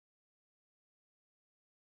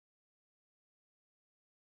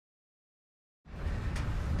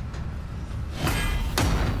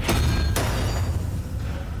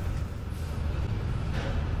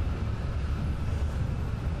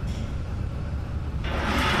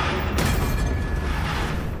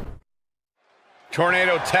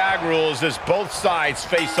Tornado tag rules as both sides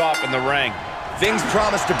face off in the ring. Things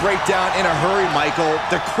promise to break down in a hurry, Michael.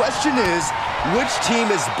 The question is, which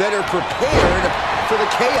team is better prepared for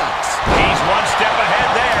the chaos? He's one step ahead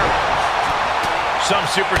there. Some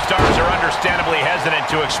superstars are understandably hesitant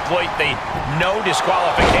to exploit the no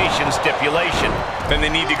disqualification stipulation. Then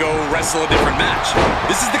they need to go wrestle a different match.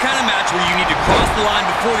 This is the kind of match where you need to cross the line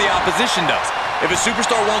before the opposition does. If a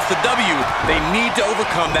superstar wants the W, they need to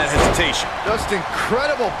overcome that hesitation. Just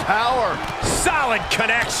incredible power. Solid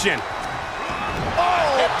connection. Oh,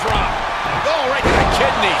 hip drop. Oh, right to the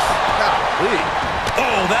kidneys. Golly.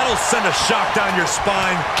 Oh, that'll send a shock down your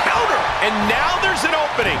spine. Counter. And now there's an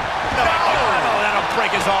opening. No, that'll break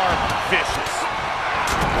his arm. Vicious.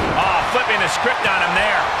 Oh, flipping the script on him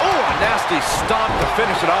there. Oh, a nasty stomp to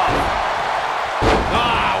finish it off.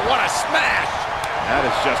 Ah, what a smash. That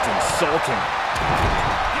is just insulting.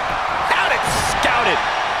 Out it, scouted.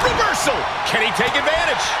 Reversal. Can he take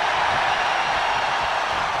advantage?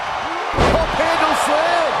 Pump handle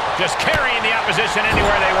slam. Just carrying the opposition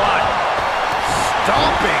anywhere they want.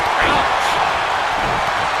 Stomping. Ouch.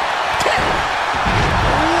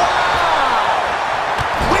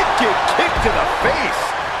 Wow. Wicked kick to the face.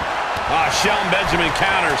 Shelton Benjamin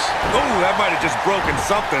counters. Oh, that might have just broken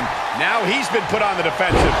something. Now he's been put on the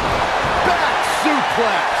defensive. Back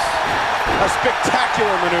suplex. A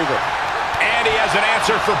spectacular maneuver. And he has an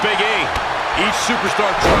answer for Big E. Each superstar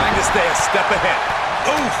trying to stay a step ahead.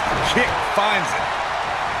 Oof, kick finds it.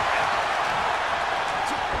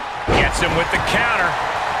 Gets him with the counter.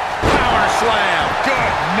 Power slam.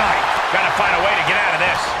 Good night. Gotta find a way to get out of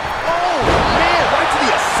this. Oh, man, right to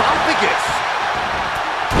the esophagus.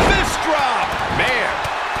 Fist drop. Man.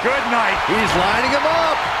 Good night. He's lining him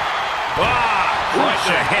up. Right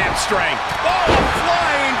to the hamstring. Oh, a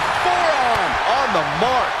flying forearm on the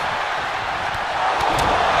mark.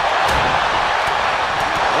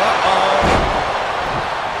 Uh-oh.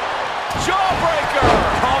 Jawbreaker.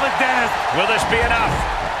 Call it, Dennis. Will this be enough?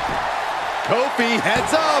 Kofi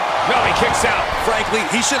heads up. No, he kicks out. Frankly,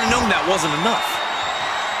 he should have known that wasn't enough.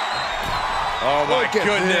 Oh, my Look at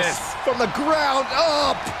goodness. this. From the ground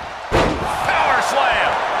up. Power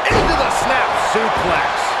slam. Into the snap suplex.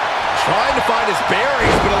 Trying to find his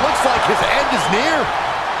bearings, but it looks like his end is near.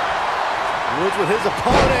 Moves with his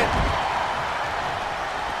opponent.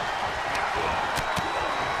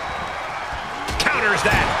 Counters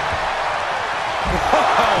that.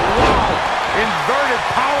 Oh, wow. Inverted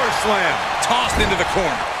power slam. Tossed into the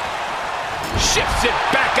corner. Shifts it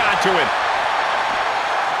back onto him.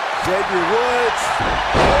 Xavier Woods.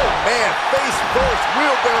 Oh, man. Face first.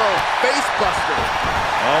 Wheelbarrow. Face buster.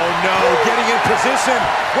 Oh, no. Getting in position.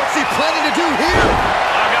 What's he planning to do here?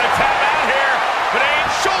 I'm going to tap out here, but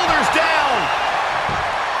ain't shoulders down.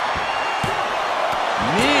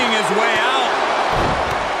 Kneeing his way out.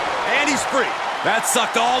 And he's free. That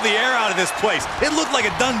sucked all the air out of this place. It looked like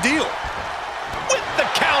a done deal. With the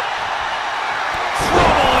count.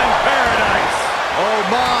 Trouble in paradise.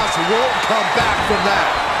 Omos won't come back from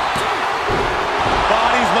that.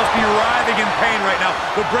 Bodies must be writhing in pain right now.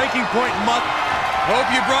 The breaking point must... Hope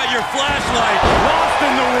you brought your flashlight. Lost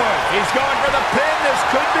in the woods. He's going for the pin. This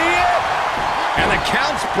could be it. And the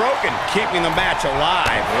count's broken, keeping the match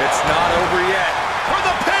alive. It's not over yet. For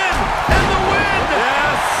the pin and the win.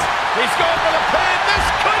 Yes. He's going for the pin. This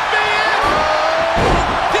could be it.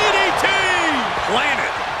 DDT.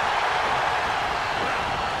 Planted.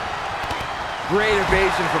 Great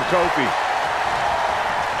evasion from Kofi.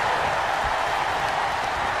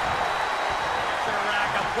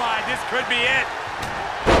 Rack applied. This could be it.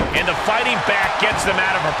 And the fighting back gets them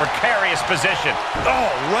out of a precarious position.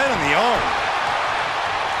 Oh, right on the arm.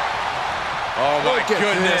 Oh, my Look at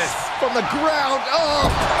goodness. this. From the ground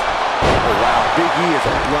up. Oh, wow. Big E is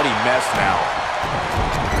a bloody mess now.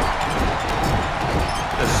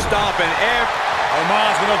 The stomp and air.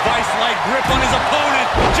 Omos with a vice-like grip on his opponent.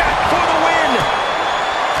 Jack for the win.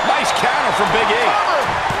 Nice counter from Big E.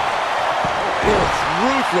 It's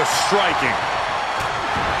ruthless striking.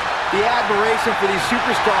 The admiration for these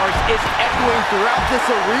superstars is echoing throughout this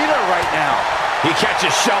arena right now. He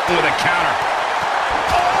catches Shelton with a counter.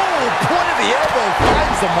 Oh, point of the elbow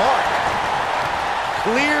finds the mark.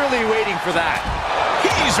 Clearly waiting for that.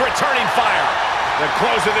 He's returning fire. The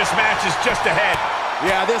close of this match is just ahead.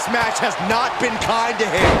 Yeah, this match has not been kind to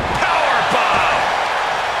him. Powerbomb.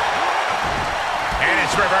 And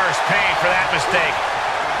it's reverse pain for that mistake.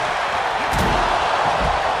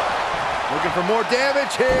 Looking for more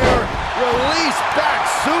damage here. Release back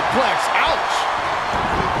suplex. Ouch.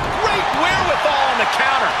 Great wherewithal on the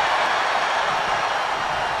counter.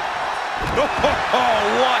 Oh,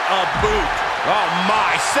 what a boot. Oh,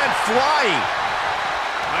 my. Sent flying.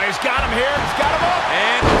 He's got him here. He's got him up.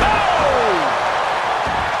 And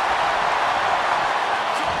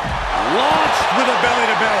launched with a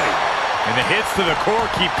belly-to-belly. And the hits to the core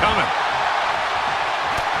keep coming.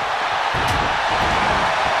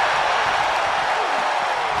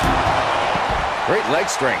 Great leg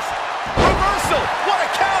strength. Reversal! What a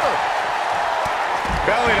counter!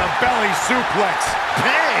 Belly-to-belly suplex.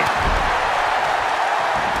 Bang!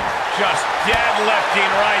 Just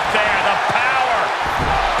deadlifting right there. The power.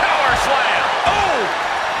 Power slam. Oh!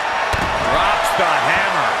 drops the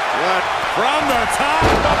hammer. What? From the top.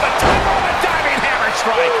 Off the top of a diving hammer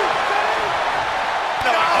strike.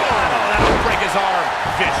 No, that'll break his arm.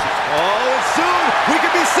 Vicious. Oh, and soon we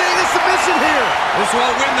could be seeing a submission here. This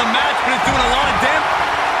won't win the match, but it's doing a lot of damage.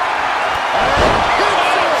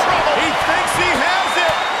 He thinks he has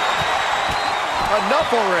it. Enough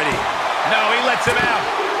already. No, he lets him out.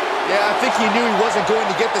 Yeah, I think he knew he wasn't going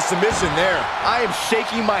to get the submission there. I am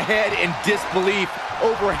shaking my head in disbelief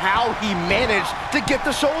over how he managed to get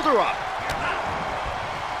the shoulder up.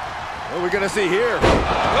 What are we going to see here?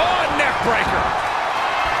 Oh, neck breaker.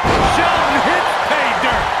 Shelton hits pay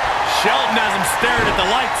dirt. Shelton has him staring at the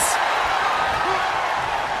lights.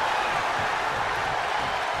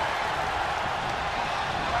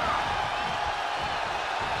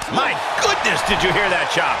 My goodness, did you hear that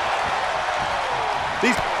chop?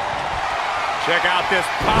 Check out this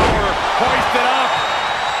power. Hoisted up.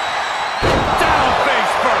 Down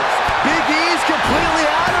face first. Big E's completely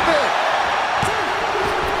out of it.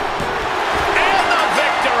 And the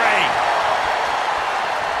victory.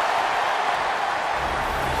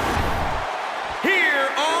 Here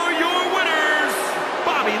are your winners,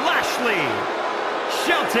 Bobby Lashley,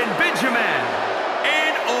 Shelton Benjamin,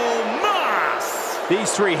 and Omos.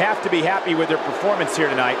 These three have to be happy with their performance here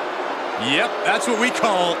tonight. Yep, that's what we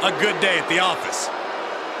call a good day at the office.